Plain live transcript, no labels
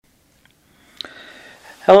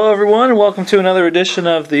Hello, everyone, and welcome to another edition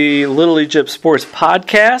of the Little Egypt Sports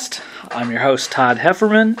Podcast. I'm your host, Todd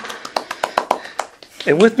Hefferman.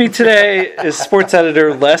 And with me today is sports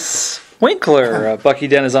editor Les Winkler. Bucky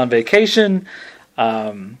Dent is on vacation. Les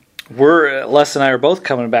and I are both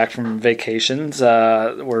coming back from vacations.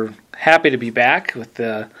 We're happy to be back with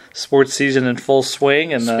the sports season in full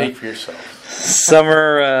swing. And Speak for yourself.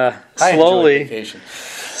 Summer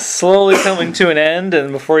slowly coming to an end,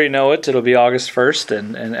 and before you know it, it'll be August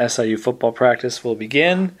 1st, and SIU football practice will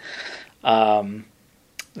begin.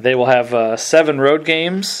 They will have 7 road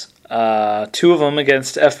games, 2 of them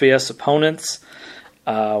against FBS opponents.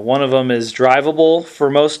 One of them is drivable for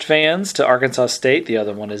most fans to Arkansas State. The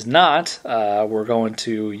other one is not. We're going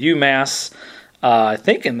to UMass, I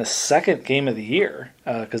think, in the second game of the year,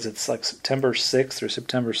 because it's like September 6th or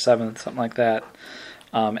September 7th, something like that,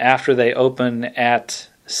 after they open at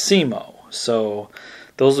SEMO. So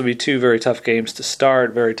those will be 2 very tough games to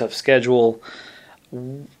start, very tough schedule.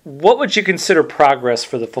 What would you consider progress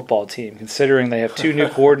for the football team, considering they have 2 new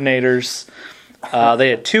coordinators?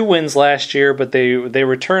 They had 2 wins last year, but they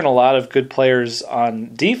return a lot of good players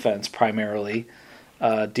on defense primarily.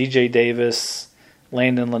 DJ Davis,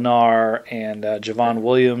 Landon Lennar, and Javon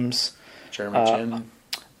Williams. Jeremy Chin.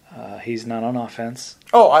 He's not on offense.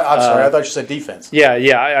 Oh, I'm sorry. I thought you said defense. Yeah,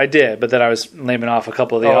 I did, but then I was naming off a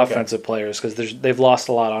couple of the offensive players because they've lost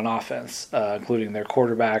a lot on offense, including their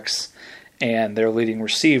quarterbacks and their leading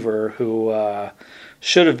receiver, who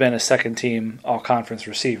should have been a second-team all-conference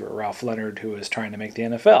receiver, Ralph Leonard, who is trying to make the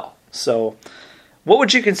NFL. So what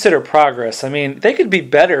would you consider progress? I mean, they could be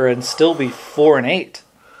better and still be 4-8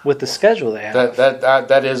 with the schedule they have.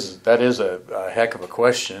 That is a heck of a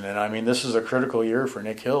question, and I mean, this is a critical year for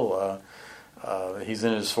Nick Hill. He's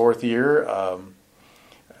in his 4th year.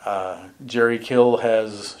 Jerry Kill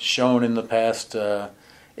has shown in the past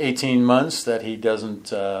 18 months that he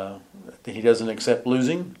doesn't accept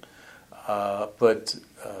losing, but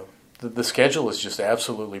the schedule is just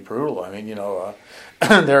absolutely brutal. I mean,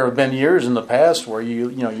 there have been years in the past where you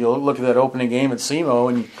look at that opening game at SEMO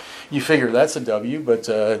and you figure that's a W, but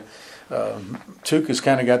Tuke has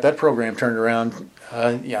kind of got that program turned around.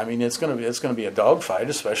 I mean, it's going to be a dogfight,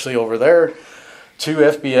 especially over there. 2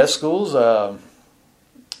 FBS schools.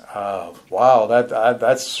 Wow,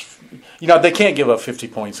 that's they can't give up 50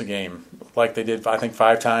 points a game like they did, I think,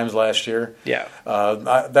 5 times last year. Yeah,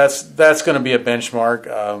 that's going to be a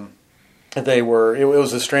benchmark. It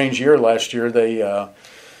was a strange year last year.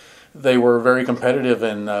 They were very competitive,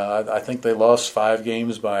 and I think they lost 5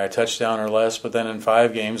 games by a touchdown or less. But then in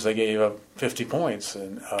 5 games, they gave up 50 points,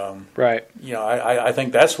 and right. I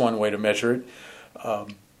think that's one way to measure it.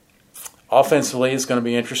 Offensively, it's going to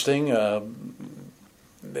be interesting.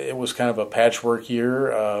 It was kind of a patchwork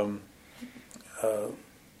year.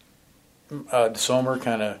 Sommer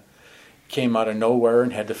kind of came out of nowhere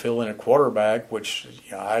and had to fill in a quarterback, which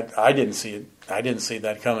I didn't see it. I didn't see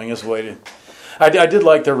that coming as a way to. I did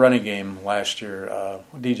like their running game last year.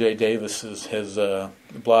 DJ Davis has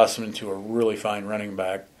blossomed into a really fine running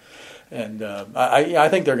back, and I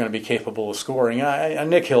think they're going to be capable of scoring. A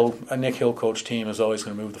Nick Hill coach team is always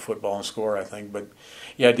going to move the football and score, I think. But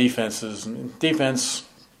yeah, defense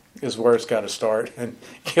is where it's got to start, and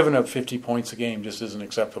giving up 50 points a game just isn't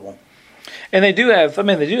acceptable. And they do have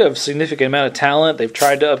a significant amount of talent. They've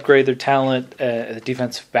tried to upgrade their talent at the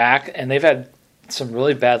defensive back, and they've had some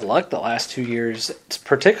really bad luck the last 2 years,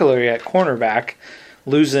 particularly at cornerback,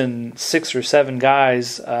 losing 6 or 7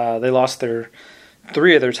 guys. They lost 3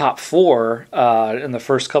 of their top 4 in the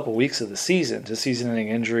first couple weeks of the season to season-ending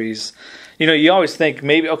injuries. You always think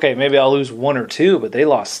maybe I'll lose 1 or 2, but they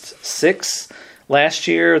lost 6 last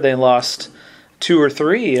year. They lost 2 or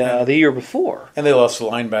 3 the year before, and they lost a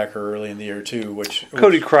linebacker early in the year too.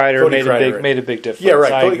 Cody Kreider made a big difference. Yeah,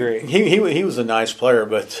 right. I agree. He was a nice player,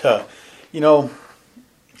 but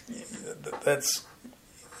that's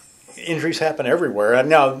injuries happen everywhere.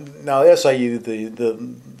 Now SIU,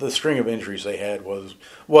 the string of injuries they had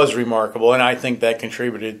was remarkable, and I think that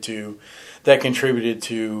contributed to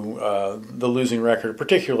the losing record,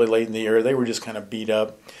 particularly late in the year. They were just kind of beat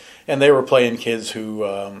up, and they were playing kids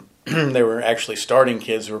who they were actually starting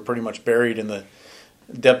kids who were pretty much buried in the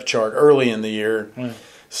depth chart early in the year.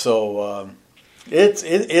 So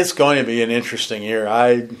it's going to be an interesting year.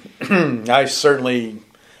 I certainly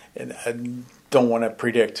don't want to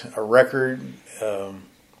predict a record.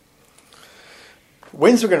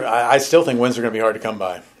 Wins are going to. I still think wins are going to be hard to come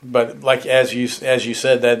by. But like as you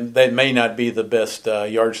said, that may not be the best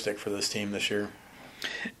yardstick for this team this year.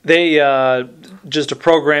 They just a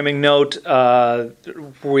programming note.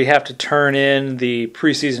 We have to turn in the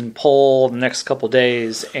preseason poll the next couple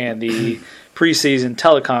days, and the preseason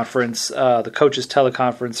teleconference, the coaches'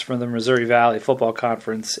 teleconference from the Missouri Valley Football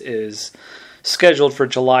Conference is scheduled for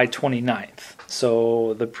July 29th.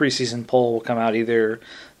 So the preseason poll will come out either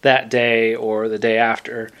that day or the day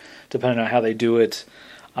after, depending on how they do it.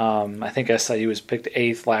 I think SIU was picked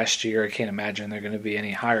 8th last year. I can't imagine they're going to be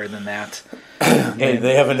any higher than that.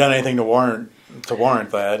 They haven't done anything to warrant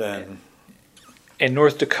that. And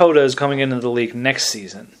North Dakota is coming into the league next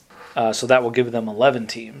season. So that will give them 11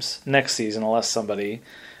 teams next season unless somebody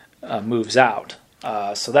moves out.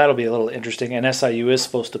 So that'll be a little interesting. And SIU is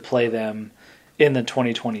supposed to play them in the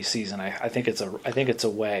 2020 season. I think it's a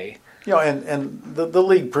way. And the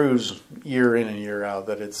league proves year in and year out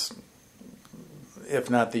that it's, if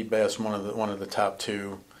not the best, one of the top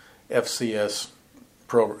 2 FCS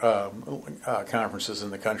conferences in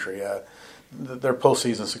the country. Their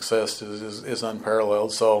postseason success is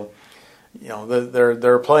unparalleled. So,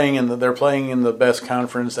 they're playing in the best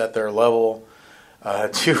conference at their level. 2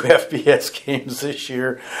 FBS games this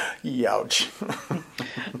year. Youch.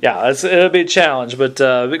 Yeah, it'll be a challenge, but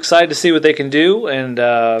excited to see what they can do. And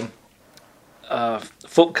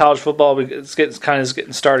college football is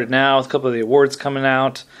getting started now. With a couple of the awards coming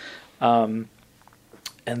out, and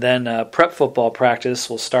then prep football practice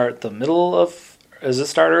will start the middle of. Does it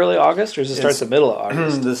start early August, or does it start the middle of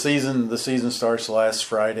August? The season starts last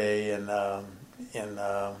Friday in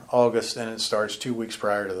August, and it starts 2 weeks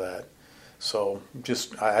prior to that. So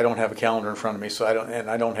I don't have a calendar in front of me, so I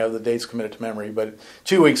don't have the dates committed to memory. But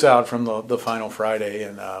 2 weeks out from the final Friday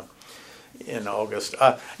in August.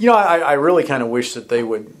 I really kind of wish that they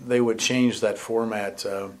would change that format.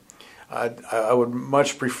 I would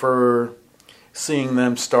much prefer seeing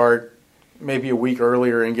them start maybe a week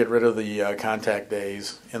earlier and get rid of the contact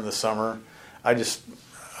days in the summer. I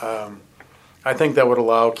think that would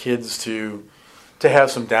allow kids to have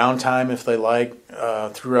some downtime if they like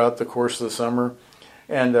throughout the course of the summer,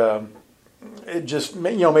 and it just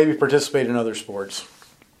maybe participate in other sports.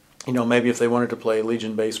 Maybe if they wanted to play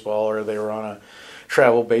Legion baseball, or they were on a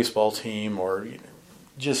travel baseball team, or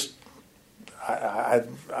just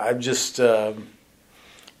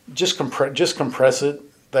compress it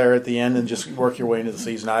there at the end and just work your way into the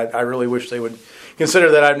season. I really wish they would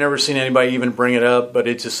consider that. I've never seen anybody even bring it up, but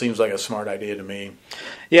it just seems like a smart idea to me.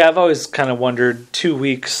 Yeah, I've always kind of wondered 2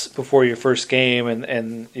 weeks before your first game,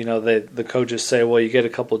 and the coaches say, well, you get a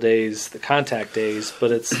couple of days, the contact days,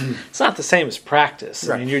 but it's not the same as practice.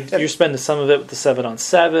 Right. I mean, you're spending some of it with the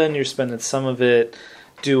 7-on-7. You're spending some of it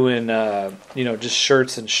doing just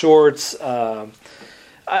shirts and shorts.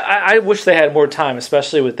 I wish they had more time,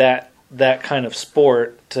 especially with that kind of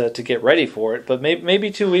sport to get ready for it. But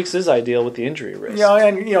maybe 2 weeks is ideal with the injury risk. Yeah,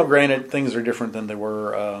 and granted, things are different than they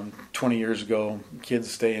were 20 years ago. Kids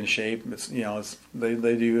stay in shape.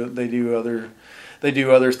 They do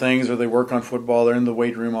other things, or they work on football. They're in the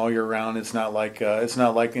weight room all year round. It's not like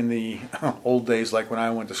in the old days, like when I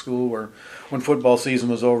went to school, where when football season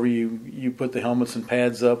was over, you put the helmets and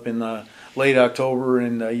pads up in late October,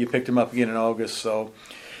 and you picked them up again in August. So.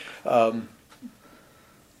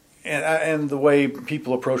 And the way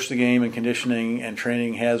people approach the game and conditioning and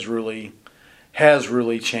training has really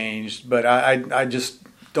changed. But I just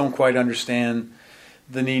don't quite understand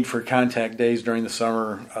the need for contact days during the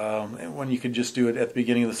summer when you could just do it at the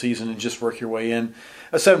beginning of the season and just work your way in.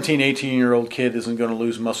 A 17, 18-year-old kid isn't going to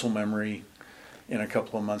lose muscle memory in a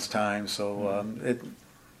couple of months' time. So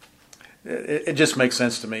it just makes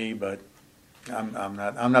sense to me, but I'm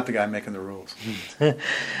not the guy making the rules.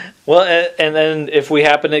 Well, and then if we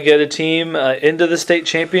happen to get a team into the state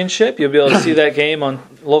championship, you'll be able to see that game on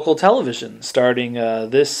local television starting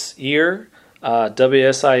this year.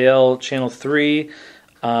 WSIL Channel 3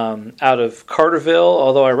 out of Carterville.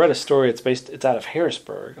 Although I read a story, it's out of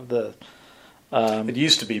Harrisburg. It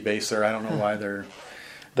used to be based there. I don't know why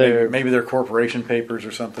maybe they're corporation papers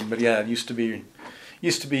or something. But yeah, it used to be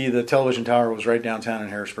the television tower was right downtown in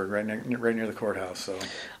Harrisburg, right near the courthouse. So,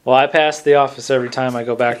 well, I pass the office every time I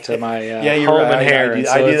go back to my home right. in Harris.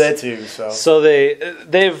 I do that too. So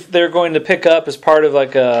they're going to pick up as part of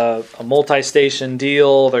like a multi-station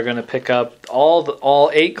deal. They're going to pick up all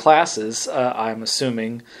 8 classes. I'm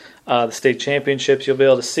assuming the state championships. You'll be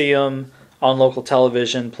able to see them on local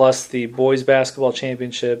television, plus the boys basketball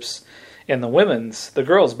championships and the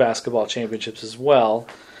girls basketball championships as well.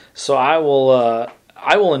 So I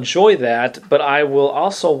will enjoy that, but I will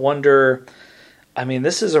also wonder, I mean,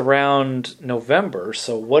 this is around November,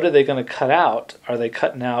 so what are they going to cut out? Are they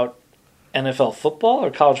cutting out NFL football or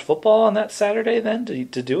college football on that Saturday then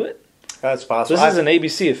to do it? That's possible. This is an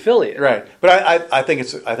ABC affiliate, right? But I think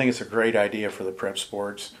it's a great idea for the prep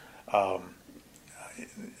sports.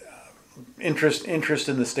 Interest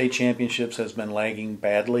in the state championships has been lagging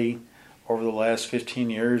badly over the last 15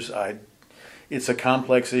 years. It's a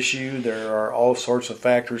complex issue. There are all sorts of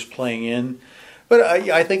factors playing in, but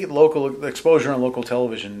I think local exposure on local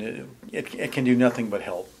television it can do nothing but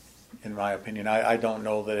help, in my opinion. I don't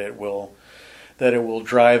know that it will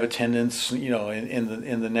drive attendance,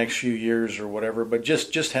 in the next few years or whatever. But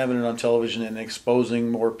just having it on television and exposing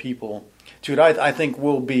more people to it, I think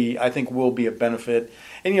will be a benefit.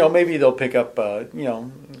 And maybe they'll pick up a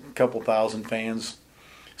couple thousand fans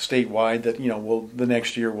statewide that the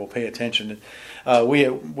next year will pay attention.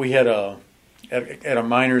 We had at a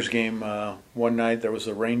Miners game one night, there was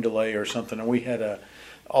a rain delay or something, and we had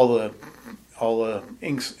all the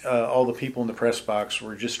people in the press box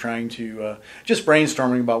were just trying to just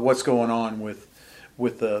brainstorming about what's going on with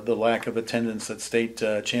the lack of attendance at state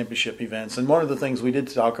championship events. And one of the things we did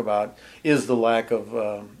talk about is the lack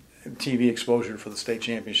of TV exposure for the state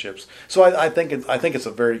championships. So I think it's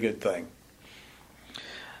a very good thing.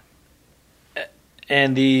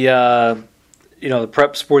 And the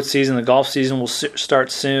prep sports season, the golf season will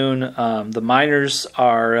start soon. The Miners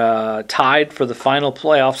are tied for the final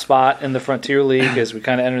playoff spot in the Frontier League as we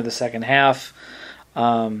kind of enter the second half.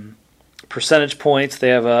 Percentage points, they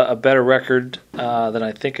have a better record than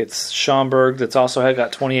I think it's Schaumburg that's also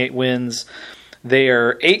got 28 wins. They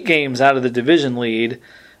are 8 games out of the division lead,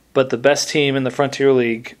 but the best team in the Frontier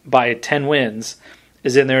League by 10 wins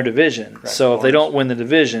is in their division. Correct. So if they don't win the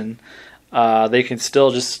division, they can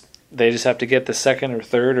still just have to get the second or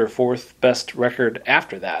third or fourth best record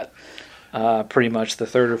after that. Pretty much the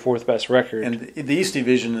third or fourth best record. And the East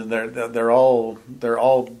Division, they're all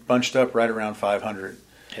bunched up right around 500.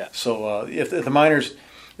 Yeah. So if the Miners,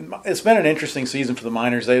 it's been an interesting season for the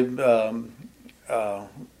Miners. They 2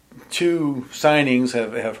 signings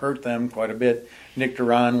have hurt them quite a bit. Nick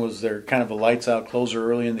Duran was their kind of a lights out closer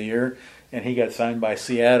early in the year, and he got signed by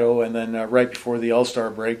Seattle. And then right before the All-Star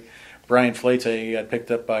break, Brian Flete got picked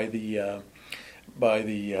up by the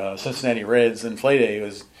Cincinnati Reds. And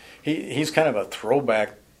Flete he's kind of a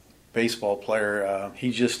throwback baseball player.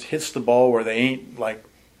 He just hits the ball where they ain't, like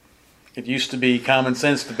it used to be common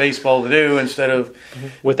sense to baseball to do, instead of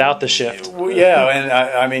without the shift. Yeah, and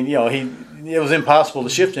I mean, it was impossible to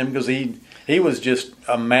shift him because he was just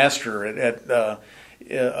a master at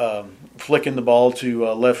flicking the ball to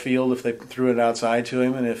left field if they threw it outside to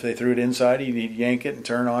him, and if they threw it inside, he'd yank it and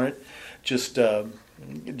turn on it. Just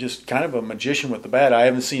kind of a magician with the bat. I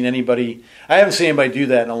haven't seen anybody do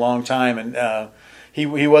that in a long time, and he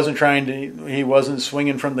wasn't he wasn't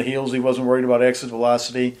swinging from the heels. He wasn't worried about exit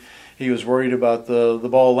velocity. He was worried about the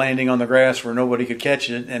ball landing on the grass where nobody could catch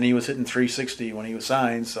it, and he was hitting 360 when he was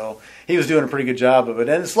signed. So he was doing a pretty good job of it,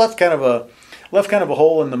 and it's left kind of a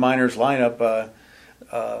hole in the Miners lineup.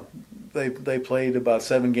 They played about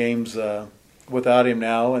 7 games without him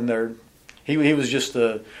now, and he was just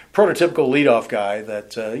the prototypical leadoff guy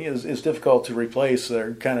that is difficult to replace.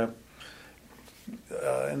 They're kind of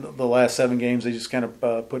in the last 7 games, they just kind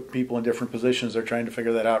of put people in different positions. They're trying to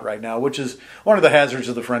figure that out right now, which is one of the hazards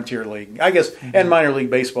of the Frontier League, I guess, and minor league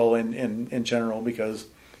baseball in general, because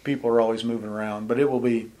people are always moving around. But it'll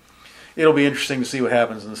be interesting to see what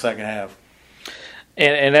happens in the second half.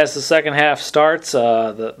 And as the second half starts,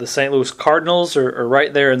 the St. Louis Cardinals are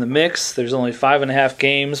right there in the mix. There's only 5.5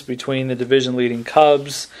 games between the division-leading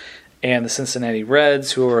Cubs and the Cincinnati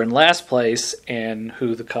Reds, who are in last place and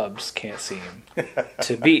who the Cubs can't seem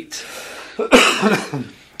to beat.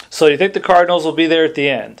 So you think the Cardinals will be there at the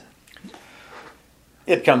end?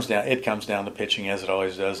 It comes down to pitching, as it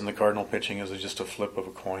always does, and the Cardinal pitching is just a flip of a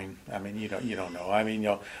coin. I mean, you don't know. I mean,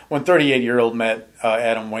 when 38-year-old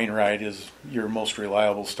Adam Wainwright is your most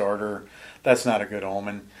reliable starter, that's not a good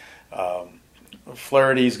omen.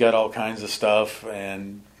 Flaherty's got all kinds of stuff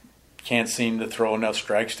and can't seem to throw enough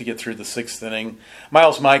strikes to get through the 6th inning.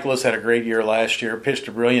 Miles Michaelis had a great year last year, pitched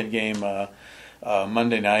a brilliant game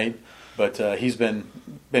Monday night, but he's been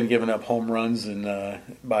giving up home runs and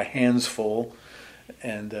by hands full.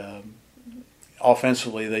 And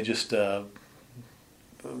offensively, they just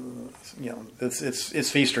it's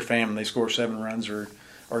feast or famine. They score 7 runs or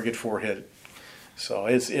get 4 hit. So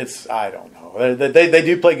it's I don't know. They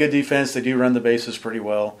do play good defense. They do run the bases pretty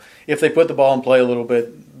well. If they put the ball in play a little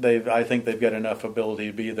bit, I think they've got enough ability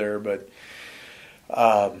to be there. But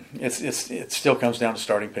it still comes down to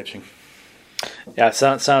starting pitching. Yeah, it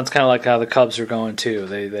sounds kind of like how the Cubs are going too.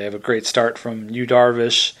 They have a great start from Yu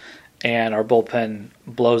Darvish, and our bullpen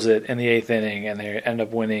blows it in the 8th inning, and they end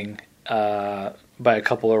up winning by a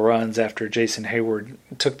couple of runs after Jason Hayward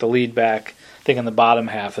took the lead back, I think in the bottom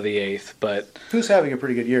half of the eighth. But who's having a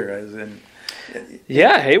pretty good year? As in,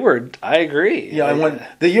 yeah, Hayward. I agree. Yeah, and when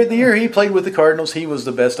the year he played with the Cardinals, he was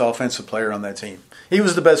the best offensive player on that team. He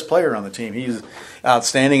was the best player on the team. He's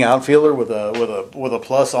outstanding outfielder with a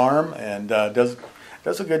plus arm and does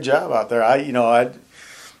a good job out there. I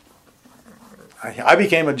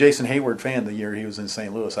became a Jason Hayward fan the year he was in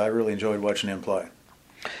St. Louis. I really enjoyed watching him play.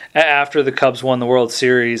 After the Cubs won the World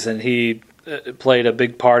Series, and he played a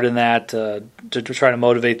big part in that to try to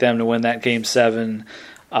motivate them to win that Game 7.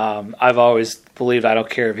 I've always believed I don't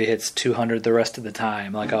care if he hits 200 the rest of the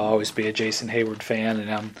time. Like, I'll always be a Jason Hayward fan,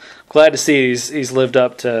 and I'm glad to see he's lived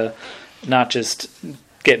up to not just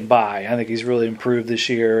getting by. I think he's really improved this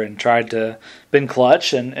year and been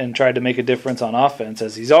clutch and tried to make a difference on offense,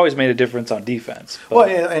 as he's always made a difference on defense. But,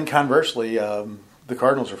 well, and conversely, the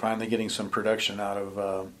Cardinals are finally getting some production out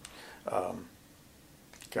of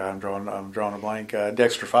I'm drawing a blank.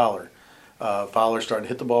 Dexter Fowler. Fowler's starting to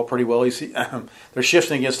hit the ball pretty well. They're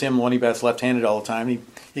shifting against him when he bats left-handed all the time.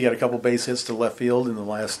 He got a couple base hits to left field in the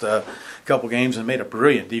last couple games and made a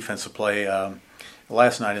brilliant defensive play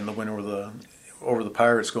last night in the win over the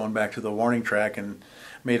Pirates, going back to the warning track and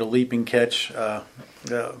made a leaping catch.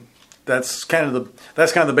 That's kind of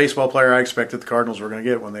the baseball player I expected the Cardinals were going to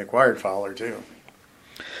get when they acquired Fowler too.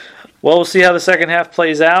 Well, we'll see how the second half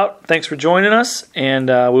plays out. Thanks for joining us, and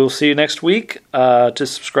we will see you next week. To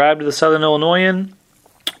subscribe to the Southern Illinoisan,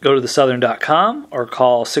 go to thesouthern.com or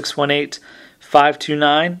call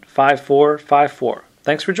 618-529-5454.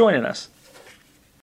 Thanks for joining us.